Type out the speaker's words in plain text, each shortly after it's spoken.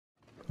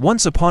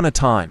Once upon a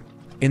time,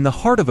 in the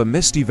heart of a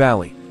misty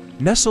valley,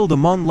 nestled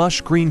among lush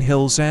green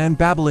hills and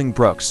babbling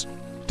brooks,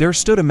 there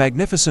stood a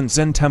magnificent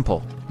Zen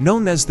temple,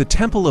 known as the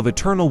Temple of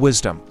Eternal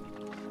Wisdom.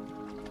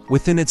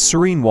 Within its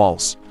serene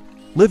walls,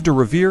 lived a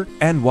revered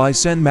and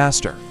wise Zen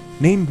master,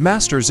 named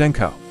Master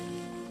Zenko.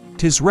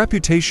 His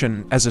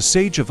reputation as a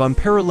sage of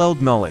unparalleled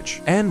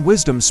knowledge and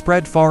wisdom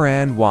spread far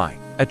and wide,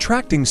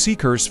 attracting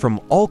seekers from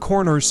all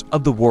corners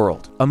of the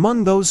world.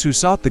 Among those who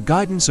sought the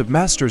guidance of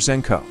Master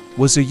Zenko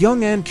was a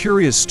young and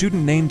curious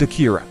student named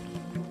Akira.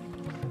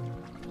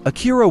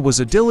 Akira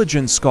was a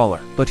diligent scholar,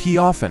 but he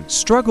often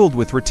struggled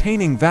with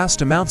retaining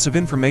vast amounts of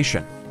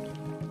information.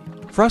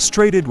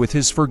 Frustrated with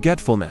his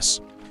forgetfulness,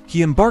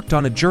 he embarked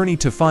on a journey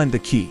to find the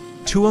key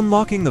to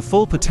unlocking the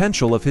full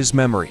potential of his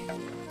memory.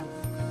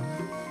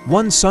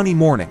 One sunny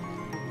morning,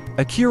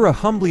 Akira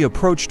humbly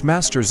approached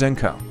Master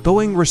Zenko,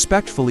 bowing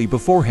respectfully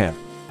before him.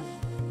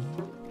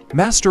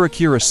 Master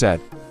Akira said,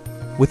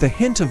 with a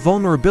hint of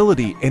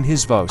vulnerability in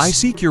his voice, "I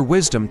seek your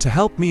wisdom to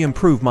help me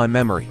improve my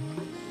memory.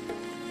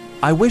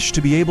 I wish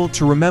to be able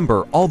to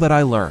remember all that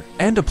I learn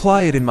and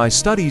apply it in my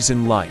studies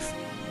in life."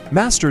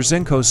 Master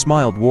Zenko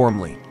smiled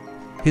warmly,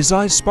 his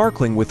eyes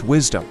sparkling with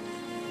wisdom.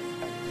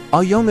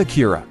 "Ah, young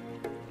Akira,"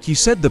 he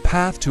said, "the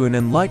path to an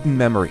enlightened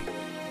memory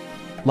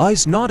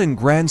lies not in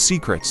grand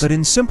secrets, but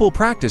in simple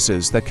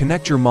practices that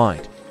connect your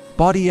mind,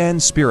 body,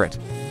 and spirit.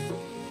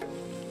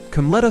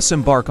 Come, let us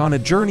embark on a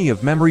journey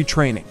of memory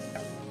training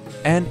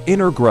and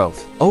inner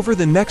growth." Over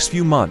the next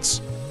few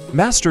months,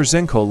 Master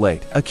Zenko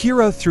led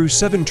Akira through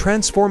 7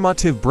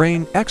 transformative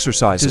brain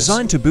exercises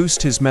designed to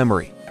boost his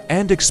memory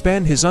and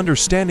expand his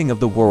understanding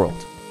of the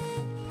world.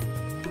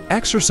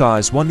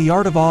 Exercise 1: The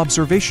Art of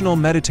Observational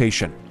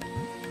Meditation.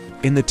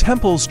 In the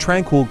temple's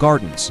tranquil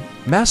gardens,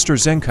 Master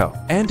Zenko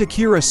and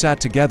Akira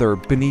sat together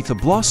beneath a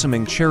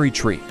blossoming cherry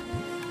tree.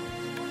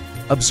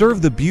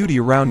 "Observe the beauty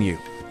around you,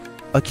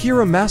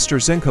 Akira," Master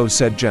Zenko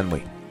said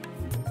gently.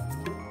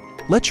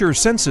 "Let your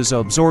senses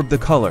absorb the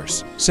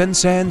colors,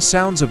 scents, and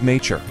sounds of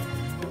nature."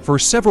 For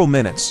several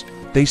minutes,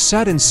 they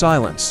sat in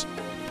silence,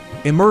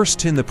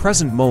 immersed in the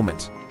present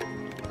moment.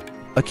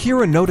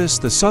 Akira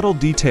noticed the subtle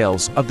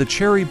details of the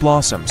cherry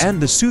blossoms and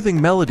the soothing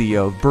melody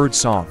of bird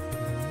song.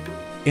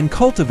 "In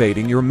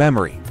cultivating your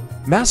memory,"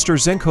 Master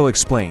Zenko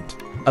explained,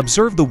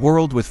 "observe the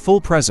world with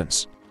full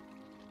presence.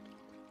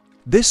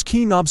 This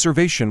keen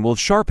observation will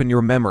sharpen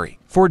your memory."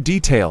 For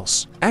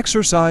details,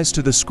 exercise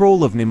to the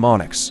scroll of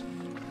mnemonics.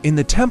 In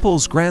the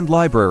temple's grand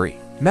library,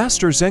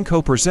 Master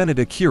Zenko presented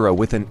Akira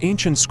with an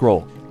ancient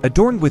scroll,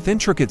 adorned with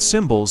intricate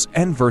symbols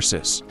and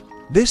verses.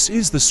 "This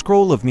is the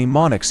scroll of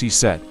mnemonics," he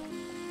said.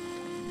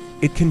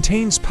 "It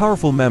contains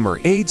powerful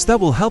memory aids that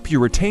will help you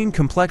retain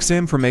complex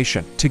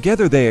information."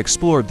 Together they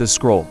explored the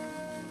scroll,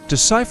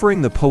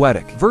 deciphering the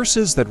poetic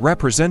verses that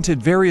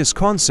represented various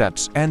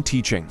concepts and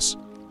teachings.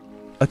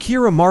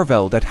 Akira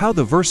marveled at how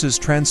the verses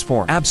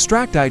transform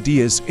abstract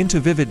ideas into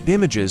vivid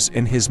images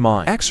in his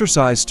mind.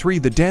 Exercise 3: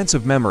 The Dance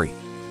of Memory.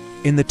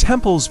 In the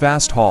temple's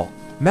vast hall,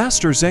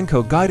 Master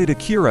Zenko guided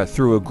Akira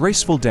through a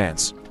graceful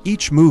dance,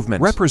 each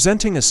movement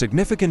representing a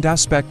significant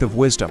aspect of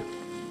wisdom.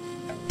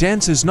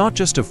 "Dance is not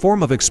just a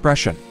form of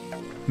expression,"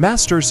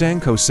 Master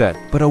Zenko said,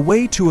 "but a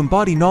way to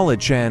embody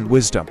knowledge and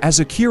wisdom." As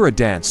Akira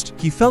danced,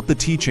 he felt the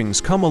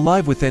teachings come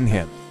alive within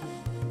him.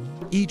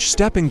 Each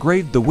step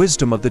engraved the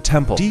wisdom of the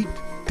temple deep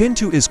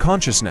into his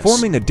consciousness,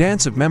 forming a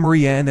dance of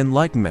memory and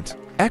enlightenment.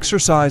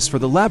 Exercise for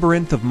the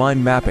labyrinth of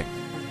mind mapping.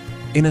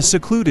 In a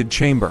secluded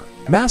chamber,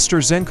 Master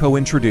Zenko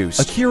introduced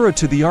Akira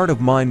to the art of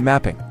mind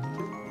mapping.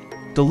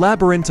 The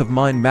labyrinth of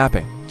mind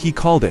mapping, he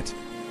called it.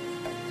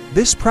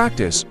 This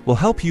practice will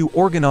help you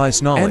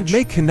organize knowledge and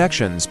make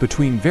connections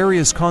between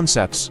various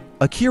concepts.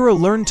 Akira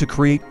learned to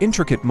create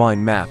intricate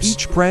mind maps,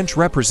 each branch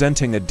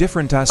representing a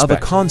different aspect of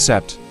a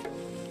concept.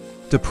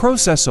 The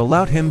process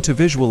allowed him to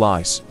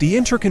visualize the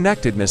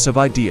interconnectedness of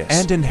ideas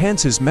and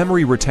enhance his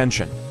memory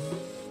retention.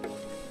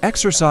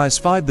 Exercise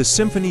 5: The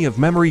Symphony of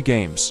Memory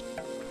Games.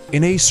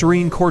 In a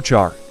serene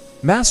courtyard,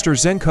 Master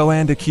Zenko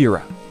and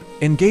Akira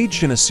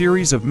engaged in a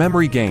series of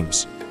memory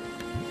games.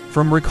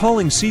 From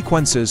recalling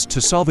sequences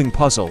to solving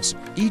puzzles,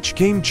 each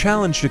game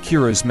challenged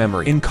Akira's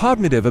memory and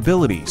cognitive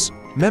abilities.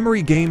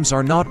 "Memory games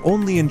are not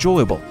only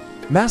enjoyable,"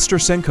 Master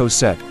Zenko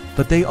said,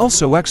 "but they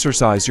also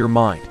exercise your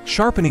mind,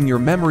 sharpening your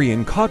memory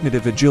and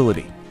cognitive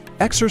agility."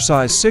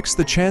 Exercise 6: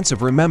 The Chance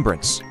of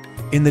Remembrance.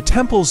 In the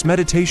temple's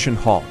meditation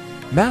hall,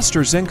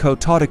 Master Zenko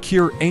taught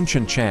Akira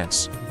ancient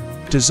chants,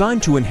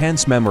 designed to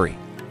enhance memory.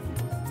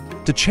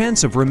 The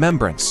Chants of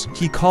Remembrance,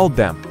 he called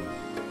them.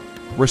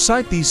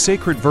 Recite these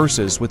sacred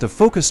verses with a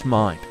focused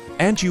mind,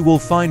 and you will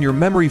find your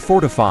memory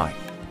fortified.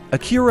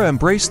 Akira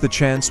embraced the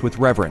chants with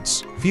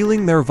reverence,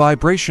 feeling their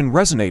vibration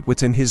resonate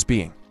within his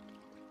being.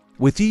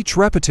 With each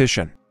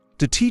repetition,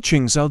 the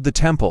teachings of the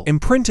temple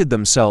imprinted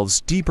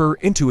themselves deeper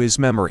into his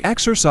memory.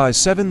 Exercise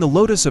 7: The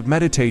Lotus of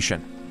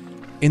Meditation.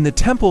 In the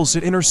temple's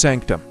inner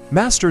sanctum,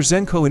 Master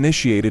Zenko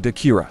initiated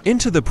Akira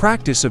into the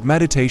practice of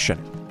meditation.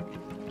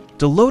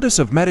 The lotus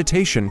of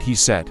meditation, he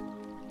said,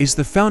 is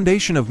the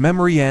foundation of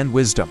memory and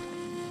wisdom.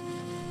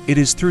 It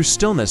is through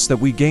stillness that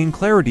we gain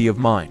clarity of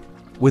mind.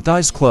 With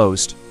eyes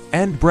closed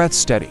and breath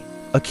steady,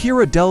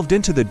 Akira delved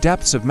into the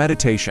depths of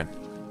meditation.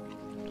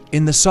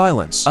 In the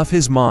silence of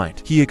his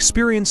mind, he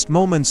experienced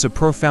moments of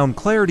profound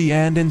clarity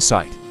and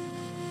insight.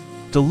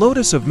 The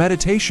lotus of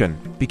meditation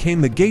became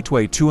the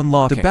gateway to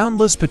unlocking the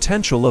boundless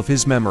potential of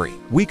his memory.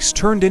 Weeks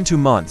turned into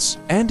months,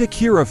 and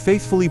Akira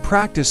faithfully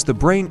practiced the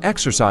brain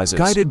exercises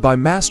guided by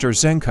Master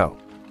Zenko.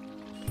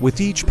 With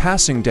each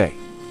passing day,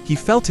 he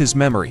felt his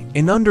memory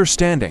and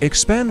understanding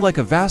expand like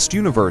a vast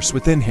universe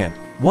within him.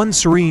 One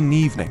serene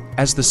evening,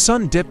 as the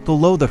sun dipped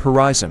below the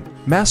horizon,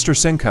 Master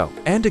Zenko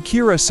and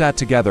Akira sat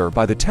together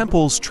by the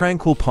temple's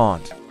tranquil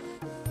pond.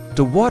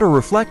 The water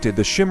reflected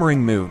the shimmering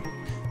moon,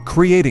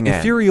 creating an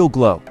ethereal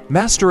glow.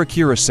 Master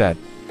Akira said,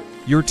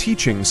 "Your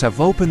teachings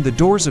have opened the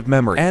doors of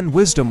memory and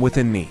wisdom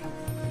within me.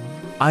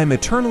 I am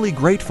eternally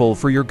grateful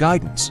for your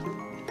guidance."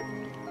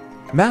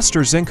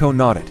 Master Zenko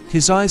nodded,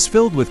 his eyes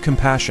filled with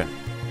compassion.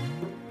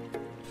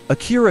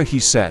 "Akira," he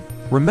said,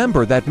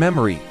 "remember that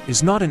memory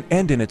is not an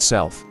end in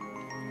itself.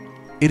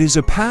 It is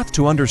a path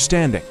to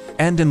understanding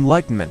and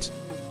enlightenment.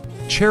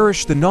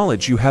 Cherish the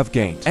knowledge you have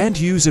gained and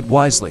use it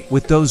wisely."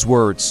 With those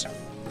words,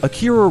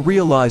 Akira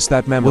realized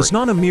that memory was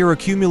not a mere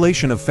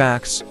accumulation of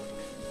facts,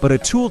 but a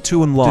tool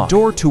to unlock the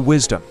door to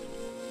wisdom.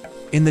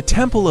 In the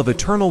temple of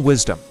eternal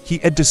wisdom,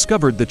 he had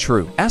discovered the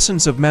true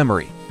essence of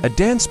memory, a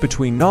dance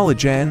between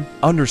knowledge and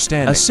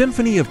understanding, a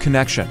symphony of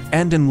connection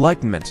and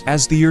enlightenment.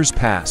 As the years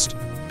passed,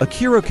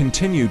 Akira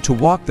continued to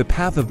walk the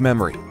path of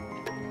memory.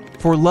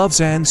 For loves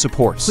and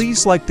supports,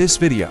 please like this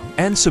video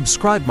and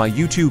subscribe my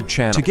YouTube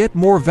channel to get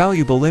more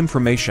valuable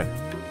information.